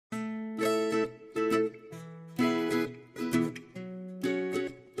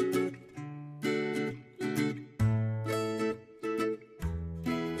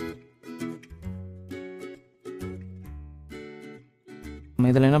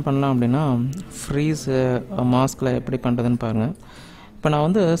இதில் என்ன பண்ணலாம் அப்படின்னா ஃப்ரீஸ் மாஸ்கில் எப்படி பண்ணுறதுன்னு பாருங்கள். இப்போ நான்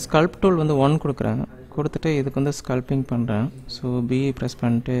வந்து ஸ்கல்ப் டூல் வந்து 1 கொடுக்குறேன். கொடுத்துட்டு இதுக்கு வந்து ஸ்கல்பிங் பண்ணுறேன். ஸோ பி ப்ரெஸ்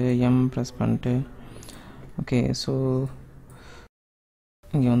பண்ணிட்டு எம் ப்ரெஸ் பண்ணிட்டு ஓகே. ஸோ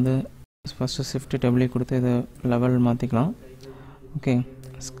இங்கே வந்து ஃபஸ்ட்டு ஷிஃப்ட் டபிள்யூ கொடுத்து இதை லெவல் மாற்றிக்கலாம். ஓகே,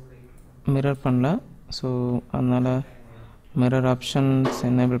 மிரர் பண்ணல. ஸோ அதனால் மிரர் ஆப்ஷன்ஸ்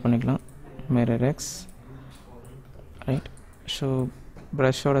எனேபிள் பண்ணிக்கலாம். Mirror X right. So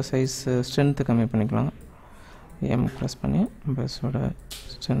ப்ரஷோட size strength கம்மி பண்ணிக்கலாம். எம் ப்ரெஸ் பண்ணி ப்ரஷோட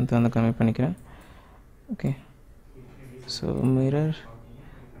ஸ்ட்ரென்த்து வந்து கம்மி பண்ணிக்கிறேன். Okay, so mirror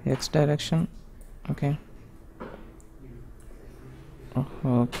X direction. Okay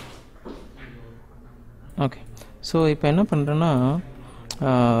okay. So இப்போ என்ன பண்ணுறேன்னா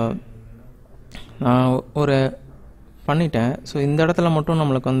நான் ஒரு பண்ணிட்டேன். ஸோ இந்த இடத்துல மட்டும்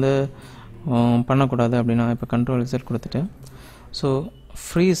நம்மளுக்கு வந்து பண்ணக்கூடாது அப்படின்னா இப்போ கண்ட்ரோல் Z கொடுத்துட்டு ஸோ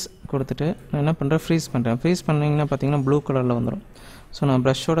ஃப்ரீஸ் கொடுத்துட்டு நான் என்ன பண்ணுறேன், ஃப்ரீஸ் பண்ணுறேன். ஃப்ரீஸ் பண்ணிங்கன்னா பார்த்தீங்கன்னா ப்ளூ கலரில் வந்துடும். ஸோ நான்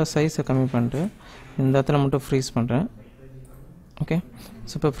ப்ரஷோட சைஸை கம்மி பண்ணிட்டு இந்த இடத்துல மட்டும் ஃப்ரீஸ் பண்ணுறேன். ஓகே,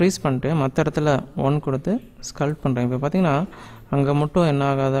 ஸோ இப்போ ஃப்ரீஸ் பண்ணிட்டு மற்ற இடத்துல 1 கொடுத்து ஸ்கல்ப் பண்ணுறேன். இப்போ பார்த்தீங்கன்னா அங்கே மட்டும் என்ன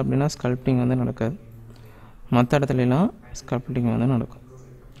ஆகாது அப்படின்னா ஸ்கல்ப்டிங் வந்து நடக்காது, மற்ற இடத்துலலாம் ஸ்கல்ப்டிங் வந்து நடக்கும்.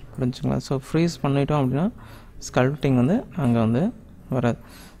 புரிஞ்சுங்களா? ஸோ ஃப்ரீஸ் பண்ணிட்டோம் அப்படின்னா ஸ்கல்ப்டிங் வந்து அங்கே வந்து வராது.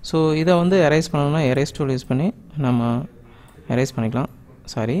 ஸோ இதை வந்து எரேஸ் பண்ணணும்னா எரேஸ் டூல் யூஸ் பண்ணி நம்ம எரேஸ் பண்ணிக்கலாம்.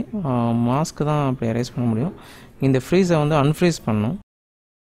 சாரி, மாஸ்க்கு தான் அப்படி எரேஸ் பண்ண முடியும். இந்த ஃப்ரீஸை வந்து அன்ஃப்ரீஸ் பண்ணணும்.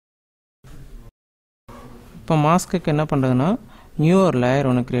 இப்போ மாஸ்க்குக்கு என்ன பண்ணுறதுன்னா நியூ ஒரு லேயர்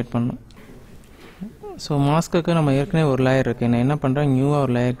ஒன்று க்ரியேட் பண்ணணும். ஸோ மாஸ்க்குக்கு நம்ம ஏற்கனவே ஒரு லேயர் இருக்குது. நான் என்ன பண்ணுறேன், நியூவாக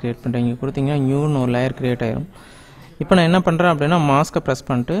ஒரு லேயர் க்ரியேட் பண்ணுறேன். இங்கே கொடுத்தீங்கன்னா நியூன்னு ஒரு லேயர் க்ரியேட் ஆகிரும். இப்போ நான் என்ன பண்ணுறேன் அப்படின்னா மாஸ்க்கை ப்ரெஸ்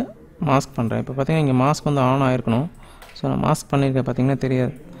பண்ணிட்டு மாஸ்க் பண்ணுறேன். இப்போ பார்த்தீங்கன்னா இங்கே மாஸ்க் வந்து ஆன் ஆகிருக்கணும். ஸோ நான் மாஸ்க் பண்ணியிருக்கேன், பார்த்தீங்கன்னா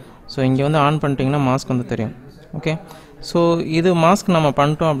தெரியாது. ஸோ இங்கே வந்து ஆன் பண்ணிட்டீங்கன்னா மாஸ்க் வந்து தெரியும். ஓகே, ஸோ இது மாஸ்க் நம்ம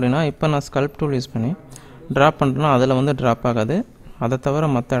பண்ணிட்டோம் அப்படின்னா இப்போ நான் ஸ்கல்ப் டூல் யூஸ் பண்ணி ட்ராப் பண்ணுறேன்னா அதில் வந்து ட்ராப் ஆகாது. அதை தவிர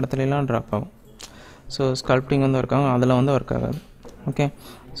மற்ற இடத்துலலாம் ட்ராப் ஆகும். ஸோ ஸ்கல்ப்டிங் வந்து ஒர்க் ஆகும், அதில் வந்து ஒர்க் ஆகாது. ஓகே,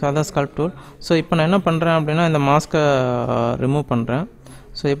 ஸோ அதான் ஸ்கல்ப் டூல். ஸோ இப்போ நான் என்ன பண்ணுறேன் அப்படின்னா இந்த மாஸ்க்கை ரிமூவ் பண்ணுறேன்.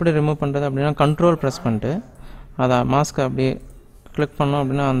 ஸோ எப்படி ரிமூவ் பண்ணுறது அப்படின்னா கண்ட்ரோல் ப்ரெஸ் பண்ணிட்டு அதை மாஸ்க்கை அப்படியே கிளிக் பண்ணோம்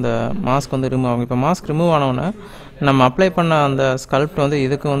அப்படின்னா அந்த மாஸ்க் வந்து ரிமூவ் ஆகும். இப்போ மாஸ்க் ரிமூவ் ஆனவுடனே நம்ம அப்ளை பண்ண அந்த ஸ்கல்ப்ட் வந்து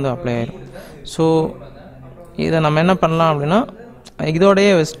இதுக்கு வந்து அப்ளை ஆகிடும். ஸோ இதை நம்ம என்ன பண்ணலாம் அப்படின்னா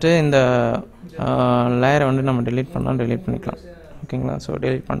இதோடையே வச்சுட்டு இந்த லேயரை வந்து நம்ம டெலீட் பண்ணலாம், டெலீட் பண்ணிக்கலாம். ஓகேங்களா? ஸோ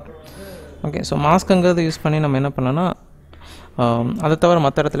டெலீட் பண்ணிட்டோம். ஓகே, ஸோ மாஸ்க்குங்கிறது யூஸ் பண்ணி நம்ம என்ன பண்ணலாம்னா அதை தவிர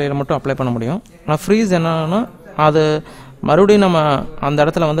மற்ற இடத்துல மட்டும் அப்ளை பண்ண முடியும். ஆனால் ஃப்ரீஸ் என்னன்னா அது மறுபடியும் நம்ம அந்த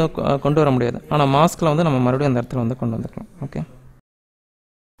இடத்துல வந்து கொண்டு வர முடியாது. ஆனால் மாஸ்கில் வந்து நம்ம மறுபடியும் அந்த இடத்துல வந்து கொண்டு வந்துக்கலாம். ஓகே,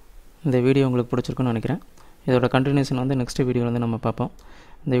 இந்த வீடியோ உங்களுக்கு பிடிச்சிருக்குன்னு நினைக்கிறேன். இதோட கண்டினியூஷன் வந்து நெக்ஸ்ட் வீடியோ வந்து நம்ம பார்ப்போம்.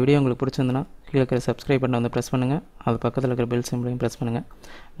 இந்த வீடியோ உங்களுக்கு பிடிச்சிருந்துன்னா கீழே இருக்கிற சப்ஸ்கிரைப் பட்டனை வந்து ப்ரெஸ் பண்ணுங்கள். அது பக்கத்தில் இருக்கிற பெல் சிம்பிளையும் ப்ரெஸ் பண்ணுங்கள்.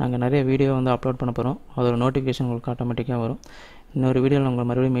 நாங்கள் நிறைய வீடியோ வந்து அப்லோட் பண்ண போகிறோம். அதோட நோட்டிஃபிகேஷன் உங்களுக்கு ஆட்டோமேட்டிக்காக வரும். இன்னொரு வீடியோவில் உங்களை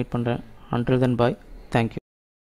மறுபடியும் மீட் பண்ணுறேன். Until then, bye. Thank you.